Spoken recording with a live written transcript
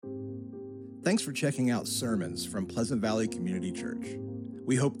Thanks for checking out sermons from Pleasant Valley Community Church.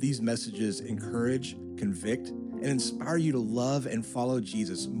 We hope these messages encourage, convict, and inspire you to love and follow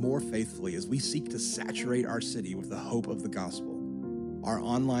Jesus more faithfully as we seek to saturate our city with the hope of the gospel. Our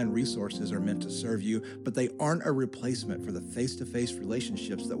online resources are meant to serve you, but they aren't a replacement for the face-to-face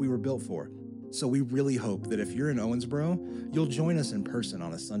relationships that we were built for. So we really hope that if you're in Owensboro, you'll join us in person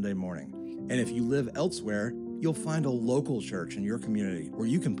on a Sunday morning. And if you live elsewhere, you'll find a local church in your community where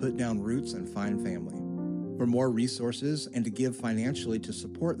you can put down roots and find family. For more resources and to give financially to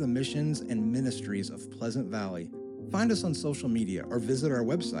support the missions and ministries of Pleasant Valley, find us on social media or visit our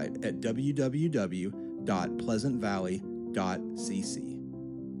website at www.pleasantvalley.cc.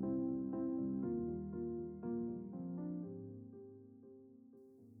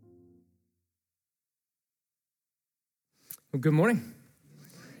 Well, good morning.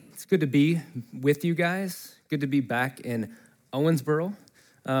 It's good to be with you guys. Good to be back in Owensboro.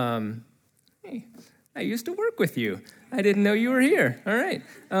 Hey, I used to work with you. I didn't know you were here. All right.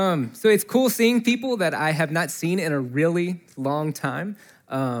 So it's cool seeing people that I have not seen in a really long time.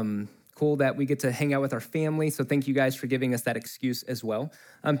 Cool that we get to hang out with our family. So thank you guys for giving us that excuse as well.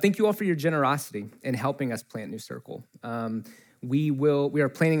 Thank you all for your generosity in helping us plant New Circle. We are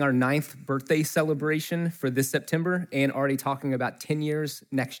planning our 9th birthday celebration for this September and already talking about 10 years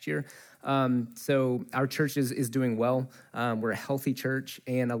next year. So our church is doing well. We're a healthy church,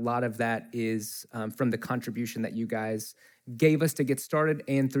 and a lot of that is from the contribution that you guys gave us to get started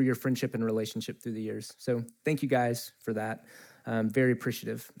and through your friendship and relationship through the years. So thank you guys for that. I'm very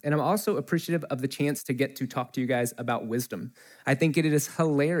appreciative. And I'm also appreciative of the chance to get to talk to you guys about wisdom. I think it is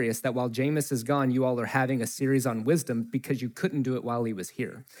hilarious that while Jameis is gone, you all are having a series on wisdom because you couldn't do it while he was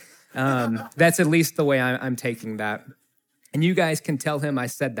here. That's at least the way I'm taking that. And you guys can tell him I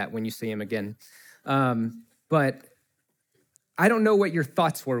said that when you see him again. But I don't know what your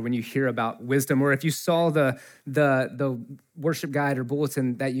thoughts were when you hear about wisdom, or if you saw the worship guide or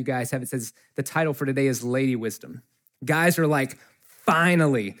bulletin that you guys have. It says the title for today is Lady Wisdom. Guys are like,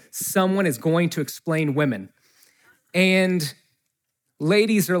 finally, someone is going to explain women. And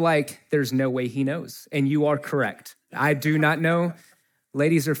ladies are like, there's no way he knows. And you are correct. I do not know.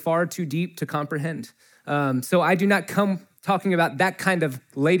 Ladies are far too deep to comprehend. So I do not come talking about that kind of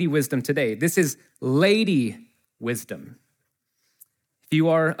lady wisdom today. This is lady wisdom. If you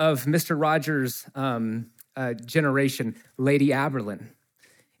are of Mr. Rogers' generation, Lady Aberlin.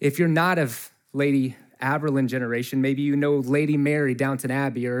 If you're not of Lady Aberlin generation, maybe you know Lady Mary Downton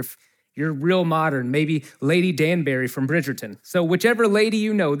Abbey, or if you're real modern, maybe Lady Danbury from Bridgerton. So whichever lady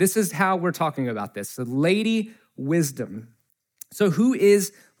you know, this is how we're talking about this. So Lady Wisdom. So who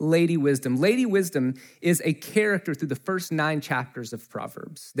is Lady Wisdom? Lady Wisdom is a character through the first 9 chapters of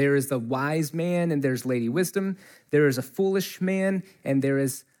Proverbs. There is the wise man and there's Lady Wisdom. There is a foolish man and there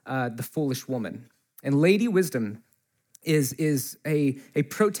is the foolish woman. And Lady Wisdom is a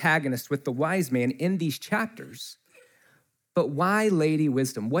protagonist with the wise man in these chapters. But why Lady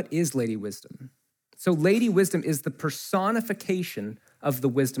Wisdom? What is Lady Wisdom? So Lady Wisdom is the personification of the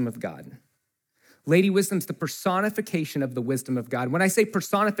wisdom of God. Lady Wisdom is the personification of the wisdom of God. When I say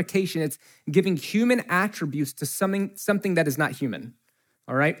personification, it's giving human attributes to something that is not human,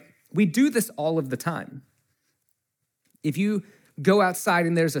 all right? We do this all of the time. If you go outside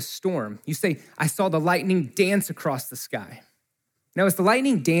and there's a storm, you say, I saw the lightning dance across the sky. Now, is the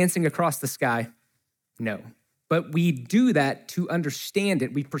lightning dancing across the sky? No. But we do that to understand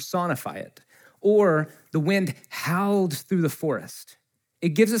it. We personify it. Or the wind howled through the forest. It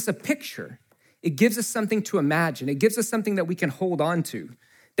gives us a picture. It gives us something to imagine. It gives us something that we can hold on to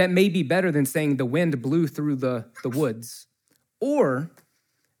that may be better than saying the wind blew through the woods. Or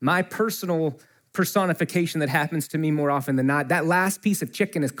my personal personification that happens to me more often than not, that last piece of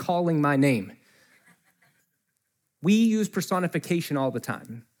chicken is calling my name. We use personification all the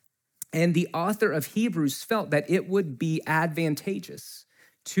time. And the author of Hebrews felt that it would be advantageous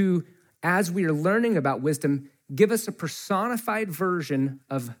to, as we are learning about wisdom, give us a personified version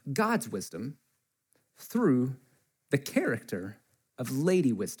of God's wisdom through the character of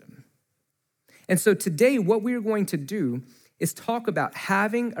Lady Wisdom. And so today, what we're going to do is talk about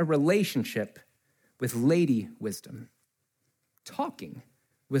having a relationship with Lady Wisdom, talking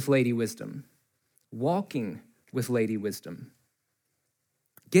with Lady Wisdom, walking with Lady Wisdom,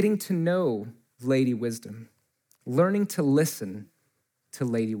 getting to know Lady Wisdom, learning to listen to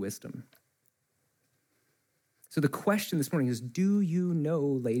Lady Wisdom. So the question this morning is, do you know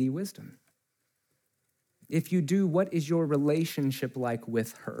Lady Wisdom? If you do, what is your relationship like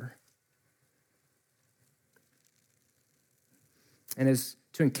with her? And as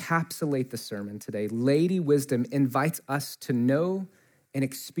to encapsulate the sermon today, Lady Wisdom invites us to know and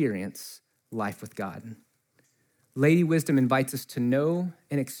experience life with God. Lady Wisdom invites us to know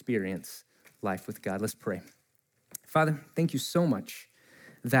and experience life with God. Let's pray. Father, thank you so much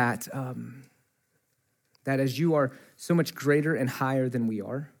that as you are so much greater and higher than we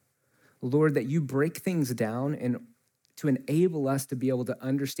are, Lord, that you break things down and to enable us to be able to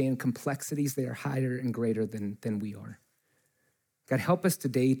understand complexities that are higher and greater than we are. God, help us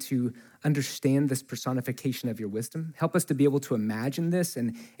today to understand this personification of your wisdom. Help us to be able to imagine this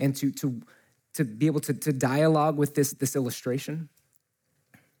and to be able to dialogue with this illustration.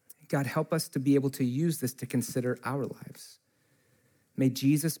 God, help us to be able to use this to consider our lives. May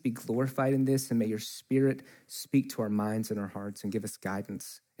Jesus be glorified in this, and may your Spirit speak to our minds and our hearts and give us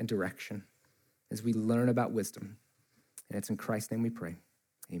guidance and direction as we learn about wisdom. And it's in Christ's name we pray.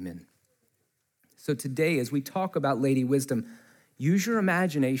 Amen. So today, as we talk about Lady Wisdom, use your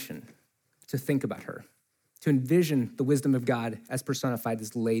imagination to think about her, to envision the wisdom of God as personified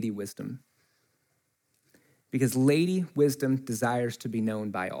as Lady Wisdom. Because Lady Wisdom desires to be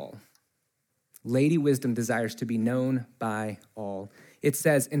known by all. Lady Wisdom desires to be known by all. It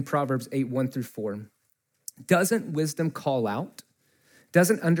says in Proverbs 8:1-4, doesn't wisdom call out?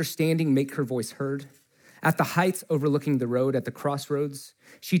 Doesn't understanding make her voice heard? At the heights overlooking the road, at the crossroads,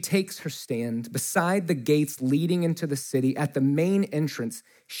 she takes her stand. Beside the gates leading into the city, at the main entrance,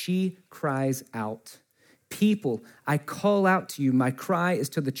 she cries out. People, I call out to you. My cry is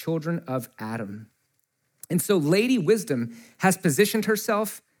to the children of Adam. And so Lady Wisdom has positioned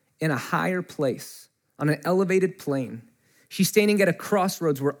herself in a higher place, on an elevated plane. She's standing at a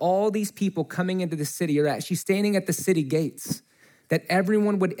crossroads where all these people coming into the city are at. She's standing at the city gates that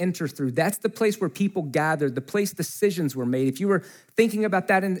everyone would enter through. That's the place where people gathered, the place decisions were made. If you were thinking about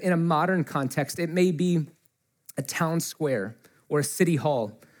that in a modern context, it may be a town square or a city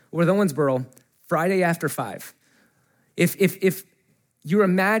hall or the Owensboro, Friday after 5. If you're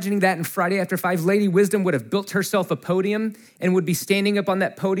imagining that in Friday after 5, Lady Wisdom would have built herself a podium and would be standing up on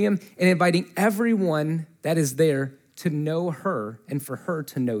that podium and inviting everyone that is there to know her and for her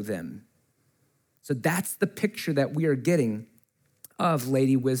to know them. So that's the picture that we are getting of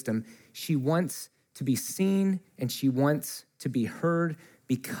Lady Wisdom. She wants to be seen and she wants to be heard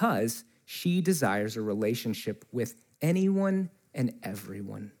because she desires a relationship with anyone and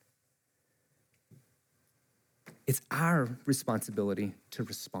everyone. It's our responsibility to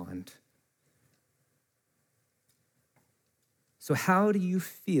respond. So how do you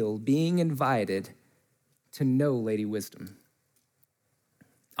feel being invited to know Lady Wisdom?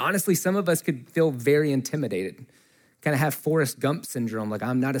 Honestly, some of us could feel very intimidated, kind of have Forrest Gump syndrome, like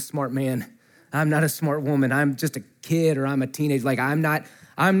I'm not a smart man, I'm not a smart woman, I'm just a kid or I'm a teenager, like I'm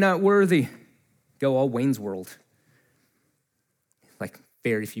not worthy. Go all Wayne's World. Like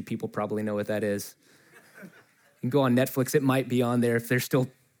very few people probably know what that is. You can go on Netflix, it might be on there if they're still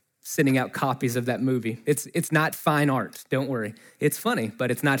sending out copies of that movie. It's not fine art, don't worry. It's funny,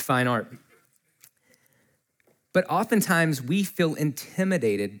 but it's not fine art. But oftentimes we feel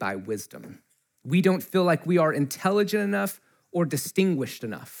intimidated by wisdom. We don't feel like we are intelligent enough or distinguished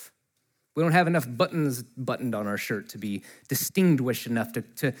enough. We don't have enough buttons buttoned on our shirt to be distinguished enough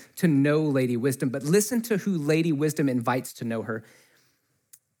to know Lady Wisdom. But listen to who Lady Wisdom invites to know her.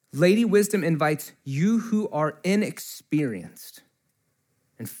 Lady Wisdom invites you who are inexperienced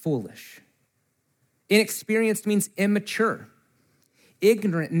and foolish. Inexperienced means immature,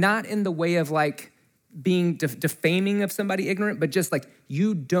 ignorant, not in the way of like being defaming of somebody ignorant, but just like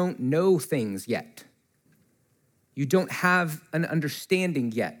you don't know things yet. You don't have an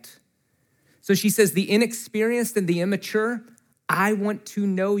understanding yet. So she says, the inexperienced and the immature, I want to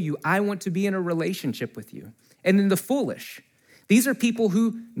know you. I want to be in a relationship with you. And then the foolish, these are people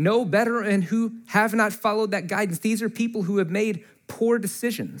who know better and who have not followed that guidance. These are people who have made poor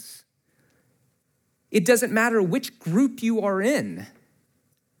decisions. It doesn't matter which group you are in.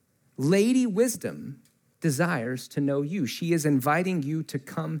 Lady Wisdom desires to know you. She is inviting you to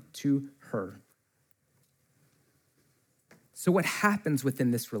come to her. So what happens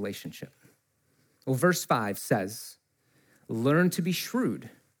within this relationship? Well, verse 5 says, learn to be shrewd,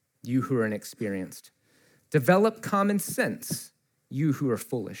 you who are inexperienced. Develop common sense, you who are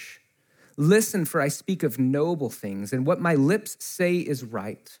foolish. Listen, for I speak of noble things, and what my lips say is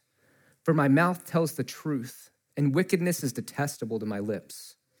right. For my mouth tells the truth, and wickedness is detestable to my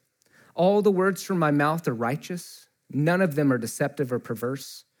lips. All the words from my mouth are righteous. None of them are deceptive or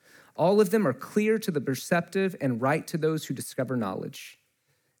perverse. All of them are clear to the perceptive and right to those who discover knowledge.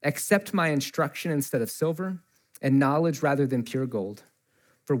 Accept my instruction instead of silver, and knowledge rather than pure gold.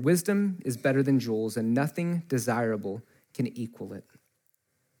 For wisdom is better than jewels, and nothing desirable can equal it.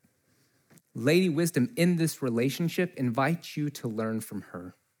 Lady Wisdom in this relationship invites you to learn from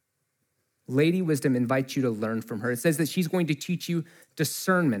her. Lady Wisdom invites you to learn from her. It says that she's going to teach you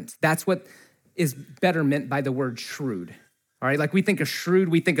discernment. That's what is better meant by the word shrewd. All right, like we think of shrewd,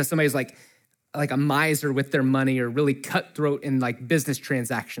 we think of somebody who's like a miser with their money or really cutthroat in like business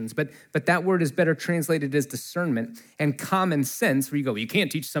transactions. But that word is better translated as discernment and common sense, where you go, you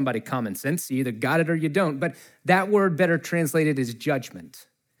can't teach somebody common sense. You either got it or you don't. But that word better translated is judgment.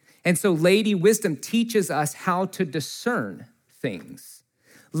 And so Lady Wisdom teaches us how to discern things.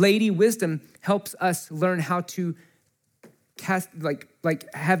 Lady Wisdom helps us learn how to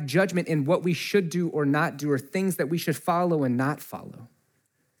have judgment in what we should do or not do, or things that we should follow and not follow.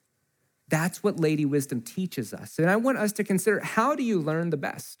 That's what Lady Wisdom teaches us. And I want us to consider, how do you learn the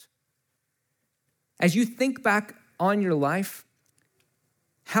best? As you think back on your life,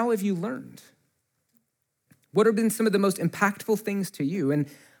 how have you learned? What have been some of the most impactful things to you? And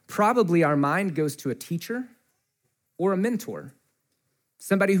probably our mind goes to a teacher or a mentor.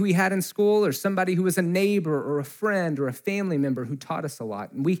 Somebody who we had in school, or somebody who was a neighbor or a friend or a family member who taught us a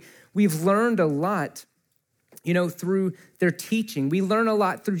lot. And we've learned a lot, through their teaching. We learn a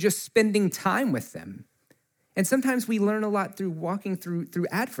lot through just spending time with them. And sometimes we learn a lot through walking through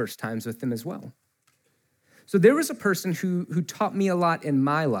adverse times with them as well. So there was a person who taught me a lot in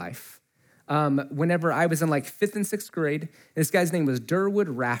my life whenever I was in like 5th and 6th grade. This guy's name was Durwood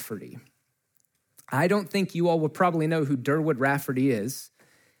Rafferty. I don't think you all will probably know who Durwood Rafferty is.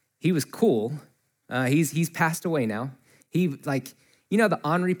 He was cool. He's passed away now. He the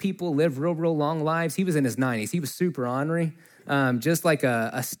ornery people live real long lives. He was in his 90s. He was super ornery, just like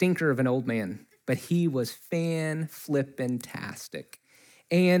a stinker of an old man. But he was fan-flippin-tastic.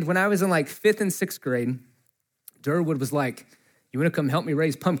 And when I was in like 5th and 6th grade, Durwood was like, you want to come help me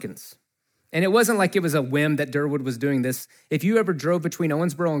raise pumpkins? And it wasn't like it was a whim that Durwood was doing this. If you ever drove between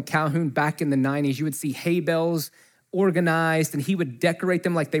Owensboro and Calhoun back in the 90s, you would see hay bales organized, and he would decorate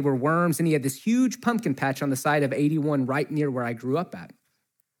them like they were worms. And he had this huge pumpkin patch on the side of 81 right near where I grew up at.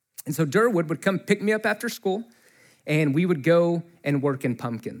 And so Durwood would come pick me up after school, and we would go and work in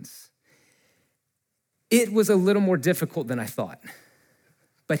pumpkins. It was a little more difficult than I thought,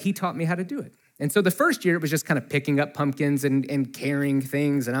 but he taught me how to do it. And so the first year, it was just kind of picking up pumpkins and carrying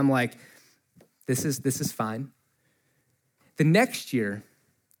things. And I'm like, this is fine. The next year,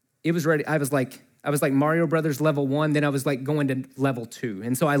 it was ready. I was like Mario Brothers level 1, then I was like going to level 2.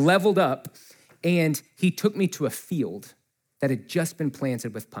 And so I leveled up, and he took me to a field that had just been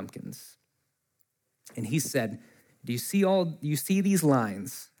planted with pumpkins. And he said, do you see these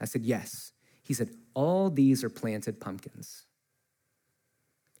lines? I said, yes. He said, all these are planted pumpkins.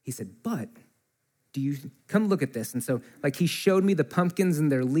 He said, but do you come look at this? And so he showed me the pumpkins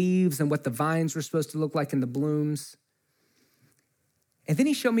and their leaves and what the vines were supposed to look like and the blooms. And then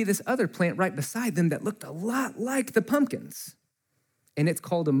he showed me this other plant right beside them that looked a lot like the pumpkins. And it's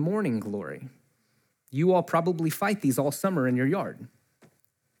called a morning glory. You all probably fight these all summer in your yard.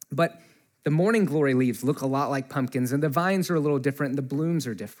 But the morning glory leaves look a lot like pumpkins, and the vines are a little different and the blooms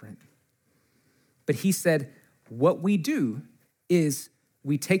are different. But he said, what we do is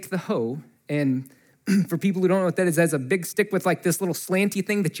we take the hoe, and for people who don't know what that is, that's a big stick with like this little slanty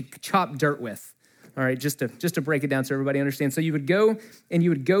thing that you chop dirt with. All right, just to break it down so everybody understands. So you would go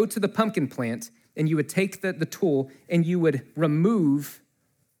to the pumpkin plant, and you would take the tool, and you would remove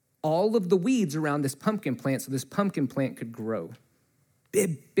all of the weeds around this pumpkin plant so this pumpkin plant could grow.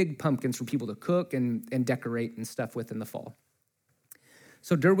 Big pumpkins for people to cook and decorate and stuff with in the fall.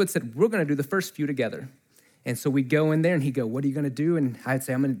 So Durwood said, we're going to do the first few together. And so we'd go in there, and he'd go, what are you going to do? And I'd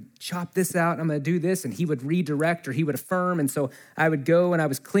say, I'm going to chop this out. I'm going to do this. And he would redirect, or he would affirm. And so I would go, and I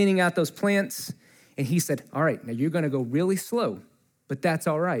was cleaning out those plants. And he said, all right, now you're going to go really slow, but that's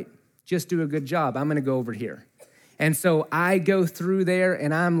all right. Just do a good job. I'm going to go over here. And so I go through there,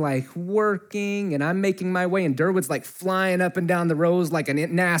 and I'm like working, and I'm making my way. And Durwood's like flying up and down the rows like a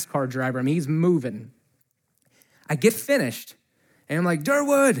NASCAR driver. I mean, he's moving. I get finished, and I'm like,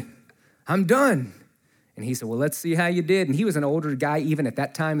 Durwood, I'm done. And he said, well, let's see how you did. And he was an older guy even at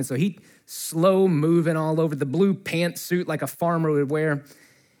that time. And so he slow moving all over, the blue pantsuit like a farmer would wear.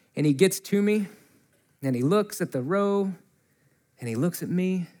 And he gets to me, and he looks at the row, and he looks at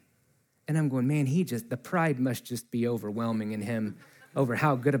me, and I'm going, man, the pride must just be overwhelming in him over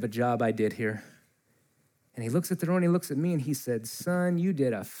how good of a job I did here. And he looks at the row, and he looks at me, and he said, son, you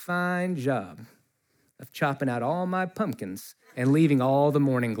did a fine job of chopping out all my pumpkins and leaving all the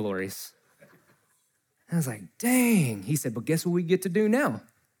morning glories. I was like, dang. He said, but guess what we get to do now? I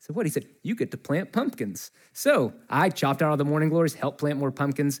said, what? He said, you get to plant pumpkins. So I chopped out all the morning glories, helped plant more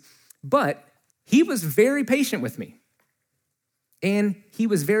pumpkins, but he was very patient with me, and he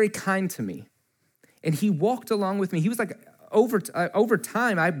was very kind to me, and he walked along with me. He was like over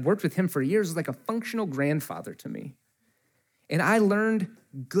time, I worked with him for years, was like a functional grandfather to me. And I learned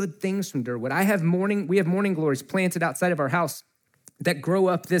good things from Durwood. We have morning glories planted outside of our house that grow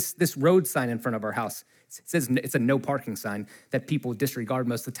up this road sign in front of our house. It says it's a no parking sign that people disregard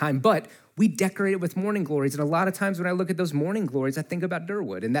most of the time, but we decorate it with morning glories. And a lot of times when I look at those morning glories, I think about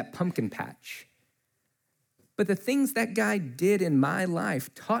Durwood and that pumpkin patch. But the things that guy did in my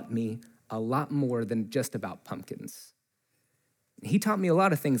life taught me a lot more than just about pumpkins. He taught me a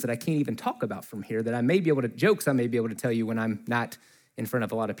lot of things that I can't even talk about from here, that I may be able to, jokes I may be able to tell you when I'm not in front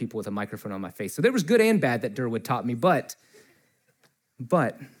of a lot of people with a microphone on my face. So there was good and bad that Durwood taught me, but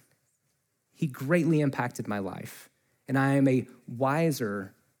he greatly impacted my life. And I am a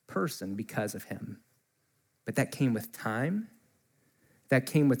wiser person because of him. But that came with time, that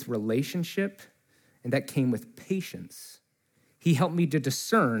came with relationship, and that came with patience. He helped me to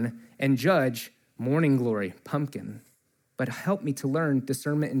discern and judge morning glory, pumpkin, but helped me to learn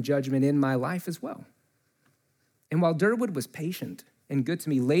discernment and judgment in my life as well. And while Durwood was patient and good to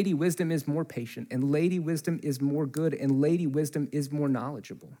me, Lady Wisdom is more patient, and Lady Wisdom is more good, and Lady Wisdom is more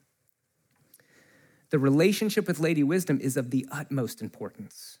knowledgeable. The relationship with Lady Wisdom is of the utmost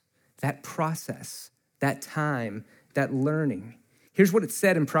importance. That process, that time, that learning. Here's what it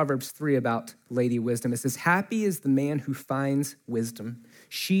said in Proverbs 3 about Lady Wisdom. It says, happy is the man who finds wisdom.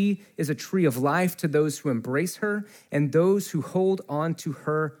 She is a tree of life to those who embrace her, and those who hold on to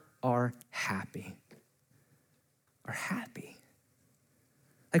her are happy. Are happy.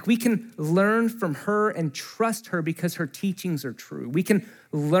 Like we can learn from her and trust her because her teachings are true. We can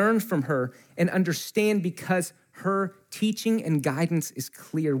learn from her and understand because her teaching and guidance is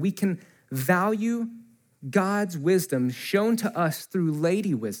clear. We can value God's wisdom shown to us through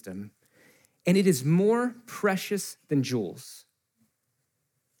Lady Wisdom, and it is more precious than jewels.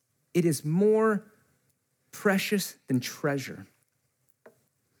 It is more precious than treasure.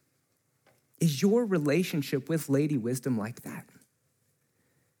 Is your relationship with Lady Wisdom like that?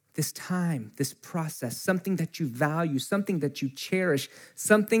 This time, this process, something that you value, something that you cherish,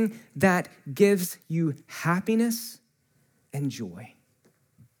 something that gives you happiness and joy.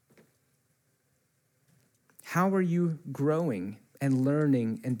 How are you growing and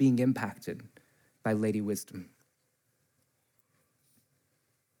learning and being impacted by Lady Wisdom?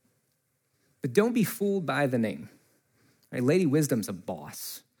 But don't be fooled by the name. Right? Lady Wisdom's a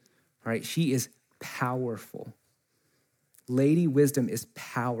boss. Right? She is powerful. Lady Wisdom is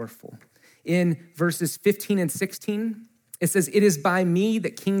powerful. In verses 15 and 16, it says, it is by me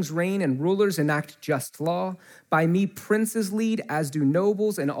that kings reign and rulers enact just law. By me princes lead, as do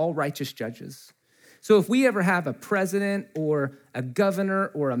nobles and all righteous judges. So if we ever have a president or a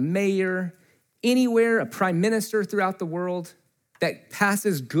governor or a mayor, anywhere, a prime minister throughout the world that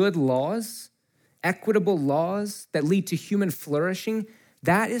passes good laws, equitable laws that lead to human flourishing,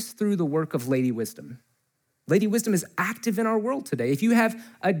 that is through the work of Lady Wisdom. Lady Wisdom is active in our world today. If you have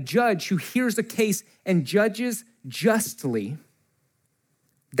a judge who hears a case and judges justly,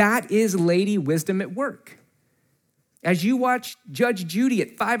 that is Lady Wisdom at work. As you watch Judge Judy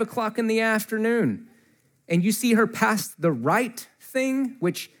at 5 o'clock in the afternoon, and you see her pass the right thing,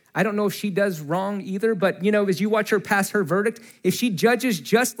 which I don't know if she does wrong either, but as you watch her pass her verdict, if she judges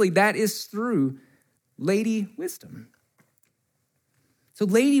justly, that is through Lady Wisdom. So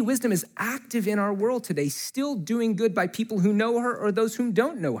Lady Wisdom is active in our world today, still doing good by people who know her or those who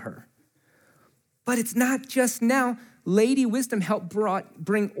don't know her. But it's not just now. Lady Wisdom helped to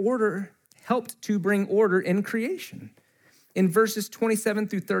bring order in creation. In verses 27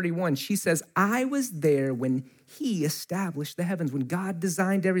 through 31, she says, I was there when he established the heavens, when God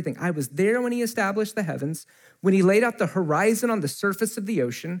designed everything. I was there when he established the heavens, when he laid out the horizon on the surface of the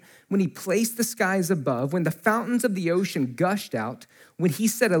ocean, when he placed the skies above, when the fountains of the ocean gushed out, when he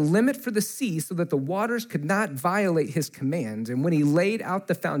set a limit for the sea so that the waters could not violate his command, and when he laid out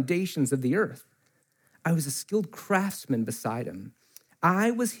the foundations of the earth. I was a skilled craftsman beside him.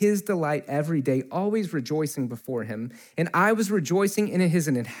 I was his delight every day, always rejoicing before him. And I was rejoicing in his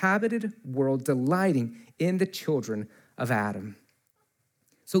inhabited world, delighting in the children of Adam.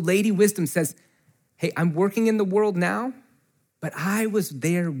 So Lady Wisdom says, hey, I'm working in the world now, but I was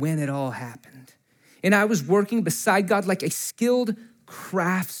there when it all happened. And I was working beside God like a skilled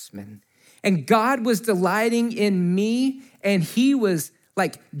craftsman. And God was delighting in me, and he was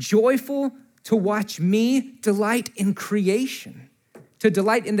like joyful to watch me delight in creation. To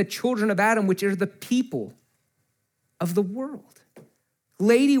delight in the children of Adam, which are the people of the world.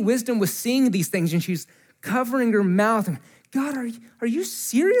 Lady Wisdom was seeing these things, and she's covering her mouth. And God, are you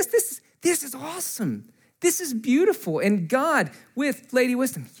serious? This is awesome. This is beautiful. And God with Lady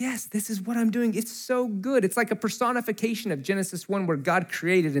Wisdom, yes, this is what I'm doing. It's so good. It's like a personification of Genesis 1 where God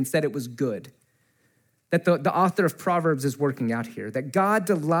created and said it was good. That the author of Proverbs is working out here. That God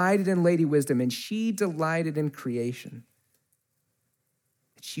delighted in Lady Wisdom and she delighted in creation.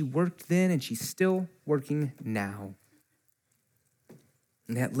 She worked then and she's still working now.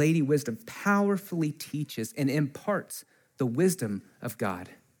 And that Lady Wisdom powerfully teaches and imparts the wisdom of God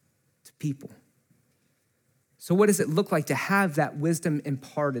to people. So what does it look like to have that wisdom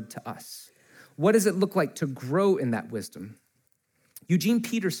imparted to us? What does it look like to grow in that wisdom? Eugene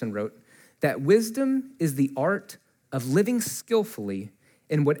Peterson wrote that wisdom is the art of living skillfully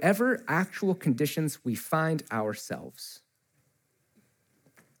in whatever actual conditions we find ourselves.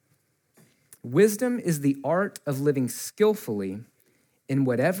 Wisdom is the art of living skillfully in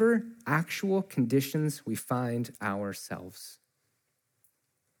whatever actual conditions we find ourselves.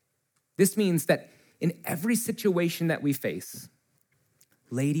 This means that in every situation that we face,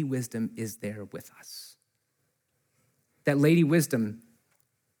 Lady Wisdom is there with us. That Lady Wisdom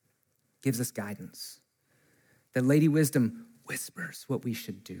gives us guidance. That Lady Wisdom whispers what we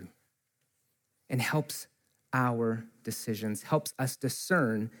should do and helps our decisions, helps us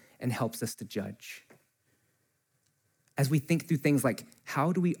discern, and helps us to judge. As we think through things like,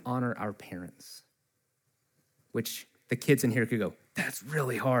 how do we honor our parents? Which the kids in here could go, that's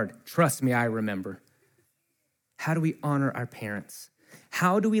really hard. Trust me, I remember. How do we honor our parents?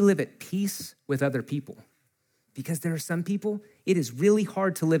 How do we live at peace with other people? Because there are some people it is really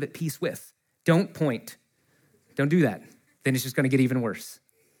hard to live at peace with. Don't point. Don't do that. Then it's just going to get even worse.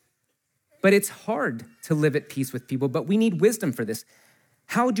 But it's hard to live at peace with people, but we need wisdom for this.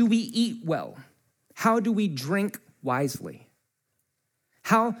 How do we eat well? How do we drink wisely?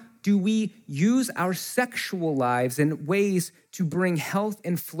 How do we use our sexual lives in ways to bring health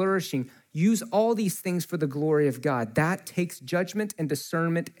and flourishing? Use all these things for the glory of God. That takes judgment and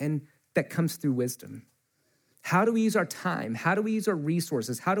discernment, and that comes through wisdom. How do we use our time? How do we use our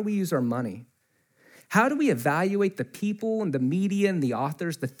resources? How do we use our money? How do we evaluate the people and the media and the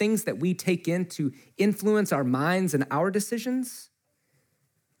authors, the things that we take in to influence our minds and our decisions?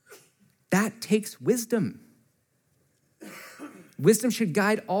 That takes wisdom. Wisdom should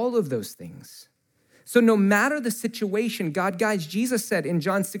guide all of those things. So no matter the situation, God guides. Jesus said in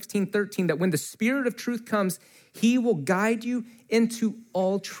John 16:13 that when the Spirit of truth comes, he will guide you into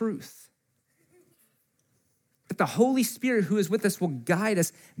all truth. That the Holy Spirit who is with us will guide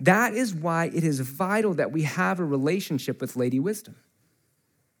us. That is why it is vital that we have a relationship with Lady Wisdom.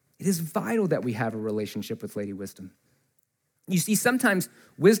 It is vital that we have a relationship with Lady Wisdom. You see, sometimes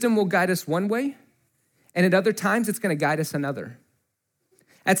wisdom will guide us one way, and at other times it's going to guide us another.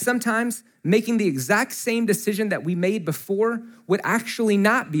 At sometimes, making the exact same decision that we made before would actually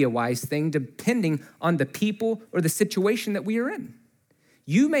not be a wise thing, depending on the people or the situation that we are in.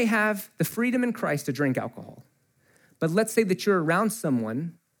 You may have the freedom in Christ to drink alcohol, but let's say that you're around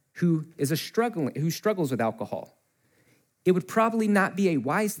someone who struggles with alcohol. It would probably not be a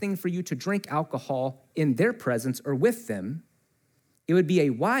wise thing for you to drink alcohol in their presence or with them. It would be a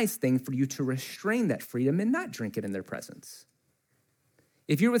wise thing for you to restrain that freedom and not drink it in their presence.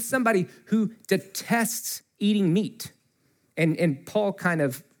 If you're with somebody who detests eating meat, and Paul kind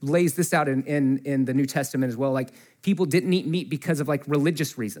of lays this out in the New Testament as well, like people didn't eat meat because of like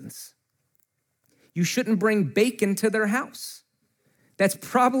religious reasons. You shouldn't bring bacon to their house. That's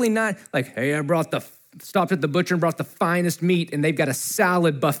probably not like, hey, stopped at the butcher and brought the finest meat and they've got a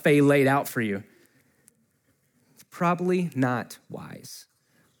salad buffet laid out for you. It's probably not wise.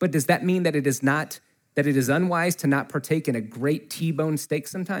 But does that mean that it is unwise to not partake in a great T-bone steak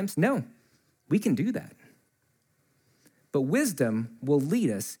sometimes? No, we can do that. But wisdom will lead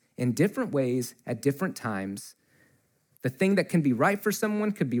us in different ways at different times. The thing that can be right for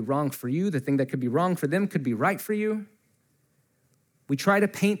someone could be wrong for you. The thing that could be wrong for them could be right for you. We try to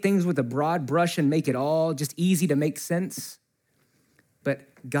paint things with a broad brush and make it all just easy to make sense.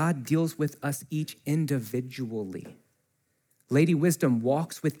 But God deals with us each individually. Lady Wisdom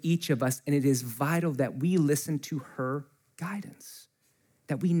walks with each of us, and it is vital that we listen to her guidance,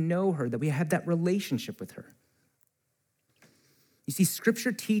 that we know her, that we have that relationship with her. You see,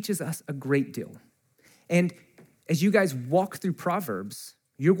 Scripture teaches us a great deal. And as you guys walk through Proverbs,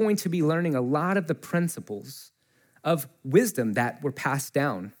 you're going to be learning a lot of the principles of wisdom that were passed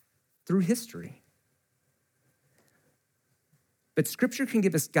down through history. But Scripture can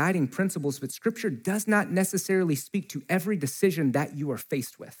give us guiding principles, but Scripture does not necessarily speak to every decision that you are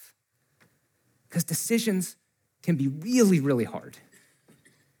faced with. Because decisions can be really, really hard.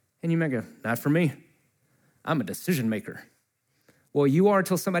 And you might go, not for me. I'm a decision maker. Well, you are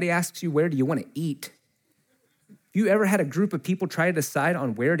until somebody asks you, where do you want to eat? you ever had a group of people try to decide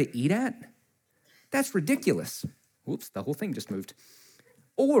on where to eat at? That's ridiculous. Whoops, the whole thing just moved.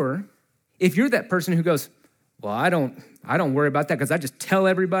 Or if you're that person who goes, well, I don't worry about that because I just tell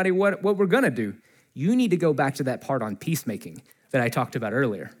everybody what we're going to do. You need to go back to that part on peacemaking that I talked about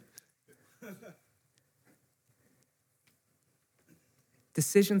earlier.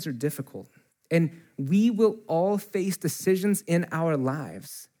 Decisions are difficult, and we will all face decisions in our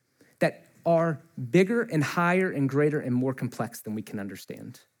lives that are bigger and higher and greater and more complex than we can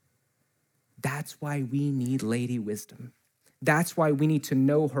understand. That's why we need Lady Wisdom. That's why we need to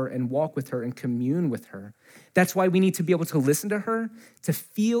know her and walk with her and commune with her. That's why we need to be able to listen to her, to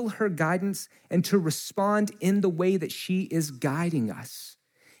feel her guidance, and to respond in the way that she is guiding us.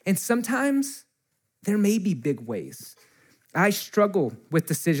 And sometimes there may be big ways. I struggle with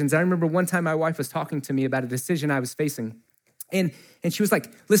decisions. I remember one time my wife was talking to me about a decision I was facing. And she was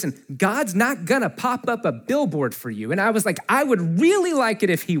like, listen, God's not gonna pop up a billboard for you. And I was like, I would really like it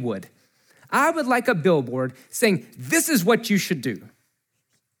if he would. I would like a billboard saying, this is what you should do.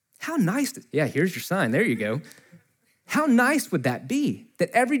 How nice, yeah, here's your sign, there you go. How nice would that be? That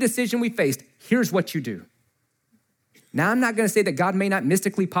every decision we faced, here's what you do. Now, I'm not gonna say that God may not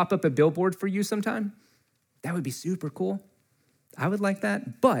mystically pop up a billboard for you sometime. That would be super cool. I would like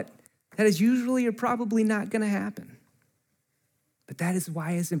that, but that is usually or probably not gonna happen. But that is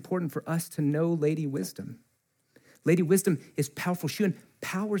why it's important for us to know Lady Wisdom. Lady Wisdom is powerful. She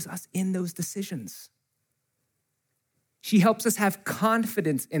empowers us in those decisions. She helps us have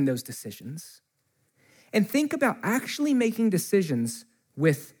confidence in those decisions. And think about actually making decisions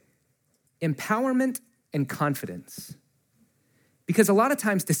with empowerment and confidence. Because a lot of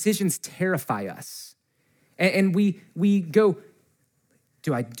times decisions terrify us. And we go,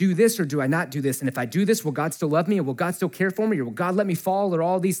 do I do this or do I not do this? And if I do this, will God still love me? Or will God still care for me? Or will God let me fall? Or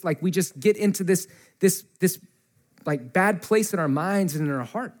all these, like we just get into this like bad place in our minds and in our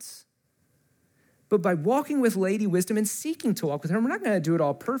hearts. But by walking with Lady Wisdom and seeking to walk with her, we're not going to do it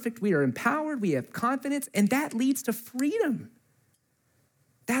all perfect. We are empowered, we have confidence, and that leads to freedom.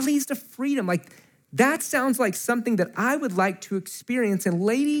 That leads to freedom. Like that sounds like something that I would like to experience, and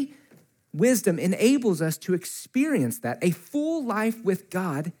Lady Wisdom enables us to experience that, a full life with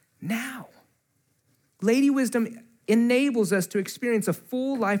God now. Lady Wisdom enables us to experience a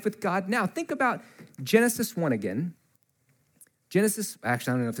full life with God now. Think about Genesis 1 again. Genesis,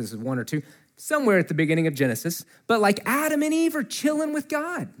 actually, I don't know if this is 1 or 2, somewhere at the beginning of Genesis, but like Adam and Eve are chilling with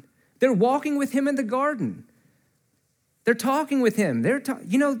God. They're walking with him in the garden. They're talking with him. They're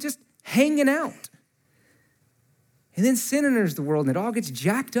just hanging out. And then sin enters the world and it all gets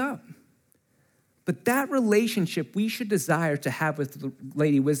jacked up. But that relationship we should desire to have with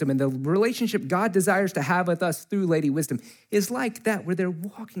Lady Wisdom, and the relationship God desires to have with us through Lady Wisdom, is like that, where they're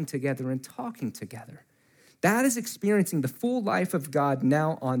walking together and talking together. That is experiencing the full life of God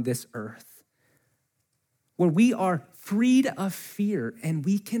now on this earth, where we are freed of fear and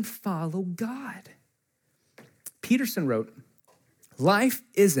we can follow God. Peterson wrote, life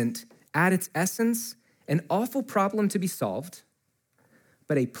isn't, at its essence, an awful problem to be solved,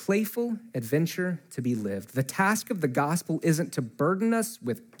 but a playful adventure to be lived. The task of the gospel isn't to burden us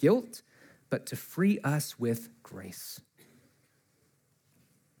with guilt, but to free us with grace.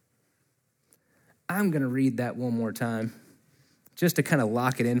 I'm going to read that one more time, just to kind of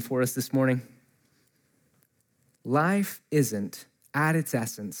lock it in for us this morning. Life isn't, at its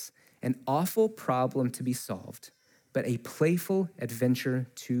essence, an awful problem to be solved, but a playful adventure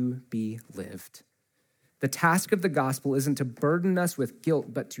to be lived. The task of the gospel isn't to burden us with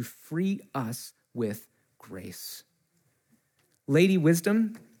guilt, but to free us with grace. Lady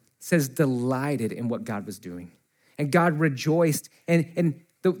Wisdom says delighted in what God was doing. And God rejoiced. And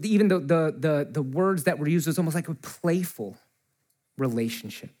even the words that were used was almost like a playful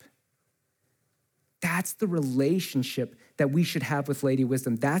relationship. That's the relationship that we should have with Lady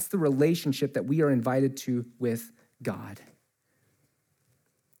Wisdom. That's the relationship that we are invited to with God.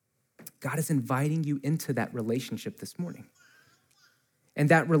 God is inviting you into that relationship this morning. And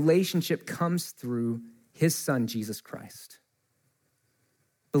that relationship comes through his son, Jesus Christ.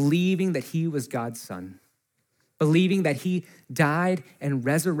 Believing that he was God's son. Believing that he died and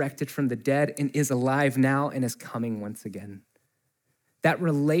resurrected from the dead and is alive now and is coming once again. That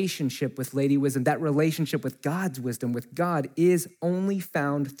relationship with Lady Wisdom, that relationship with God's wisdom, with God, is only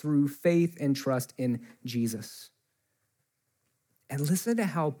found through faith and trust in Jesus. And listen to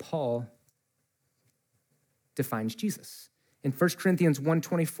how Paul defines Jesus. In 1 Corinthians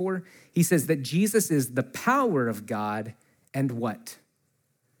 1:24, he says that Jesus is the power of God and what?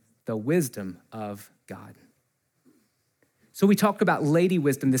 The wisdom of God. So we talk about Lady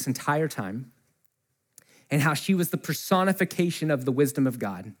Wisdom this entire time. and how she was the personification of the wisdom of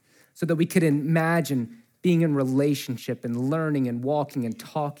God, so that we could imagine being in relationship and learning and walking and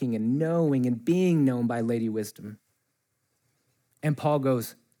talking and knowing and being known by Lady Wisdom. And Paul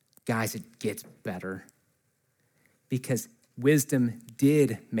goes, guys, it gets better, because wisdom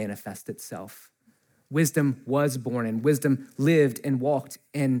did manifest itself. Wisdom was born, and wisdom lived and walked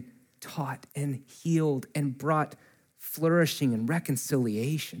and taught and healed and brought flourishing and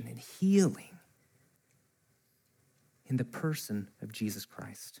reconciliation and healing in the person of Jesus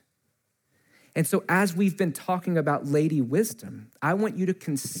Christ. And so as we've been talking about Lady Wisdom, I want you to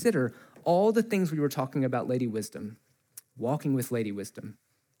consider all the things we were talking about Lady Wisdom: walking with Lady Wisdom,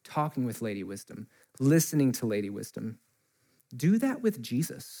 talking with Lady Wisdom, listening to Lady Wisdom. Do that with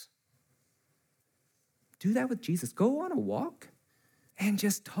Jesus. Do that with Jesus. Go on a walk and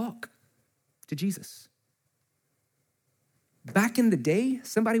just talk to Jesus. Back in the day,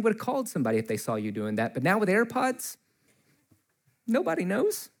 somebody would have called somebody if they saw you doing that. But now with AirPods, nobody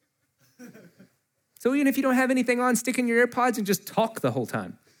knows. So even if you don't have anything on, stick in your AirPods and just talk the whole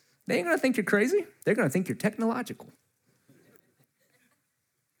time. They ain't gonna think you're crazy. They're gonna think you're technological.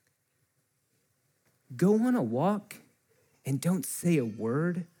 Go on a walk and don't say a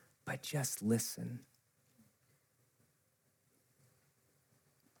word, but just listen.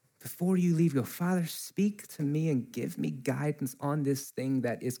 Before you leave, go, Father, speak to me and give me guidance on this thing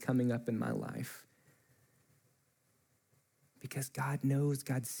that is coming up in my life. Because God knows,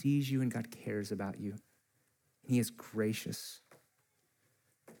 God sees you, and God cares about you. He is gracious.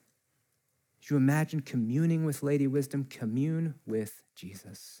 As you imagine communing with Lady Wisdom, commune with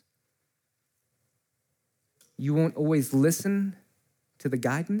Jesus. You won't always listen to the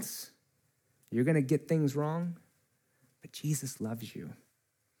guidance. You're going to get things wrong, but Jesus loves you.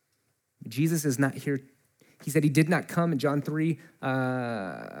 Jesus is not here. He said he did not come in John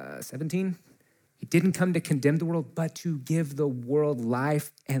 3:17. He didn't come to condemn the world, but to give the world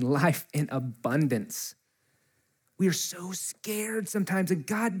life, and life in abundance. We are so scared sometimes, and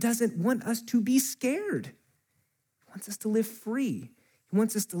God doesn't want us to be scared. He wants us to live free. He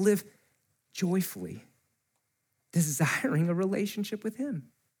wants us to live joyfully, desiring a relationship with him.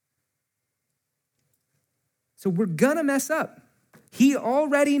 So we're gonna mess up. He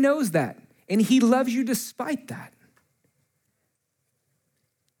already knows that, and he loves you despite that.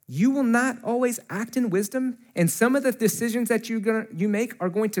 You will not always act in wisdom, and some of the decisions that you make are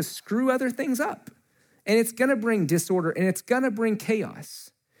going to screw other things up, and it's gonna bring disorder, and it's gonna bring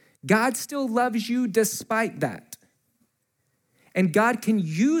chaos. God still loves you despite that. And God can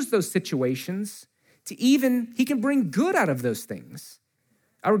use those situations he can bring good out of those things.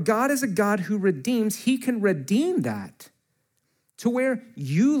 Our God is a God who redeems. He can redeem that to where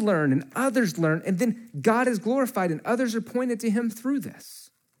you learn and others learn, and then God is glorified and others are pointed to him through this.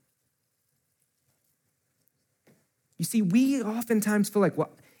 You see, we oftentimes feel like,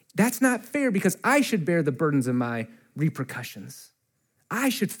 well, that's not fair because I should bear the burdens of my repercussions. I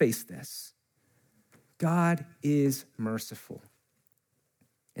should face this. God is merciful.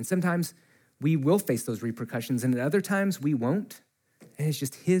 And sometimes we will face those repercussions, and at other times we won't. And it's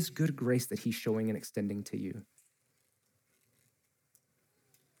just his good grace that he's showing and extending to you.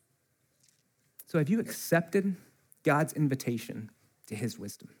 So have you accepted God's invitation to his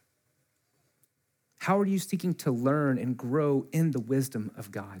wisdom? How are you seeking to learn and grow in the wisdom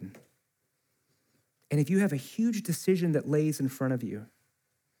of God? And if you have a huge decision that lays in front of you,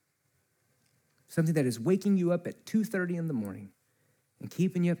 something that is waking you up at 2:30 in the morning and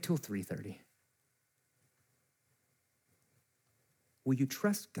keeping you up till 3:30, will you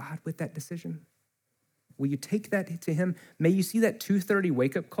trust God with that decision? Will you take that to him? May you see that 2:30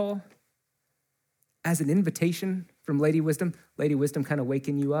 wake-up call as an invitation from Lady Wisdom kind of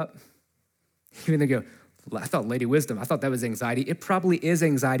waking you up. Even they go, I thought Lady Wisdom, I thought that was anxiety. It probably is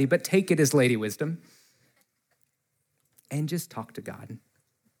anxiety, but take it as Lady Wisdom. And just talk to God.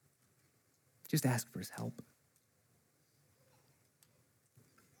 Just ask for his help.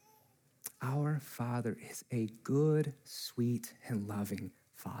 Our Father is a good, sweet, and loving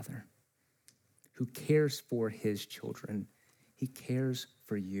Father who cares for his children. He cares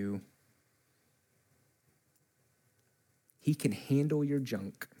for you. He can handle your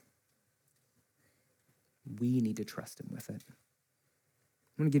junk. We need to trust him with it.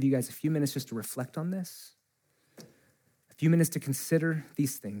 I'm going to give you guys a few minutes just to reflect on this, a few minutes to consider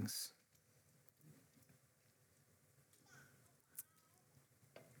these things.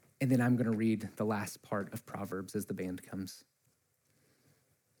 And then I'm going to read the last part of Proverbs as the band comes.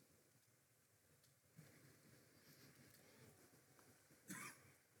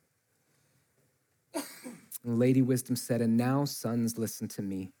 Lady Wisdom said, and now, sons, listen to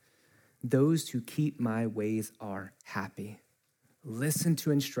me. Those who keep my ways are happy. Listen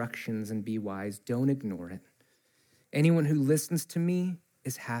to instructions and be wise. Don't ignore it. Anyone who listens to me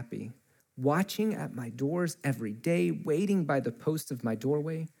is happy. Watching at my doors every day, waiting by the post of my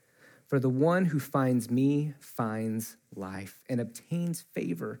doorway. For the one who finds me finds life and obtains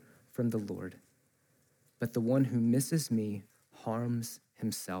favor from the Lord. But the one who misses me harms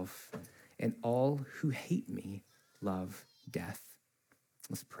himself, and all who hate me love death.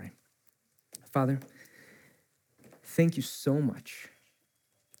 Let's pray. Father, thank you so much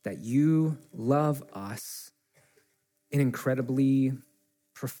that you love us in incredibly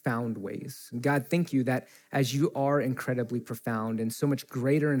profound ways. And God, thank you that as you are incredibly profound and so much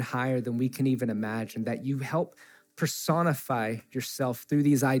greater and higher than we can even imagine, that you help personify yourself through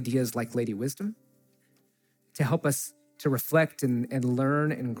these ideas like Lady Wisdom to help us to reflect and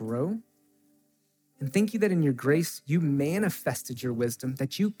learn and grow. And thank you that in your grace, you manifested your wisdom,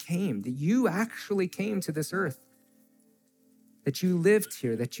 that you actually came to this earth, that you lived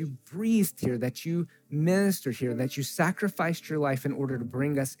here, that you breathed here, that you ministered here, that you sacrificed your life in order to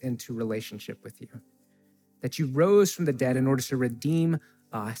bring us into relationship with you, that you rose from the dead in order to redeem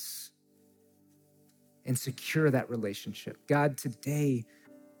us and secure that relationship. God, today,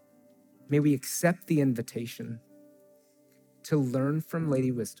 may we accept the invitation to learn from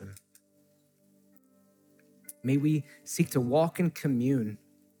Lady Wisdom. May we seek to walk and commune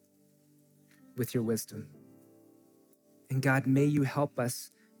with your wisdom. And God, may you help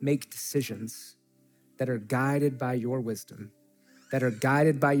us make decisions that are guided by your wisdom, that are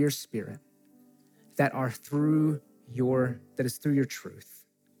guided by your spirit, that is through your truth,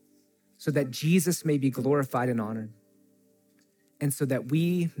 so that Jesus may be glorified and honored, and so that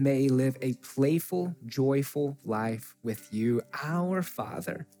we may live a playful, joyful life with you, our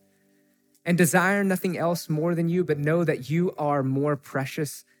Father, and desire nothing else more than you, but know that you are more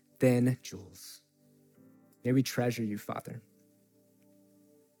precious than jewels. May we treasure you, Father.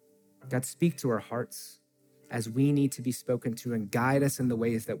 God, speak to our hearts as we need to be spoken to and guide us in the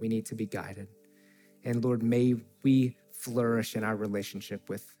ways that we need to be guided. And Lord, may we flourish in our relationship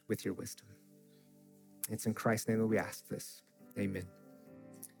with your wisdom. It's in Christ's name that we ask this. Amen.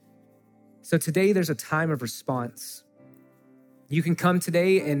 So today there's a time of response. You can come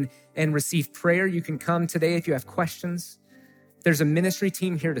today and receive prayer. You can come today if you have questions. There's a ministry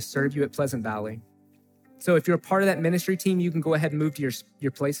team here to serve you at Pleasant Valley. So if you're a part of that ministry team, you can go ahead and move to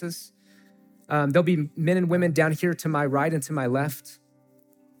your places. There'll be men and women down here to my right and to my left.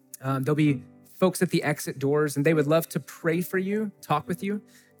 There'll be folks at the exit doors, and they would love to pray for you, talk with you.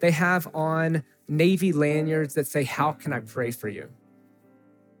 They have on Navy lanyards that say, "How can I pray for you?"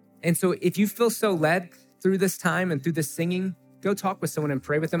 And so if you feel so led through this time and through this singing, go talk with someone and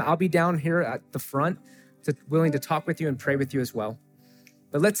pray with them. I'll be down here at the front, willing to talk with you and pray with you as well.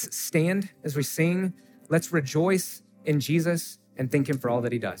 But let's stand as we sing. Let's rejoice in Jesus and thank him for all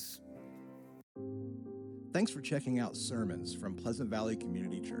that he does. Thanks for checking out sermons from Pleasant Valley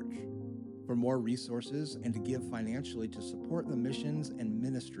Community Church. For more resources and to give financially to support the missions and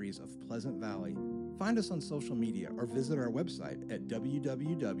ministries of Pleasant Valley, find us on social media or visit our website at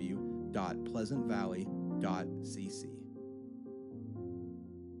www.pleasantvalley.cc.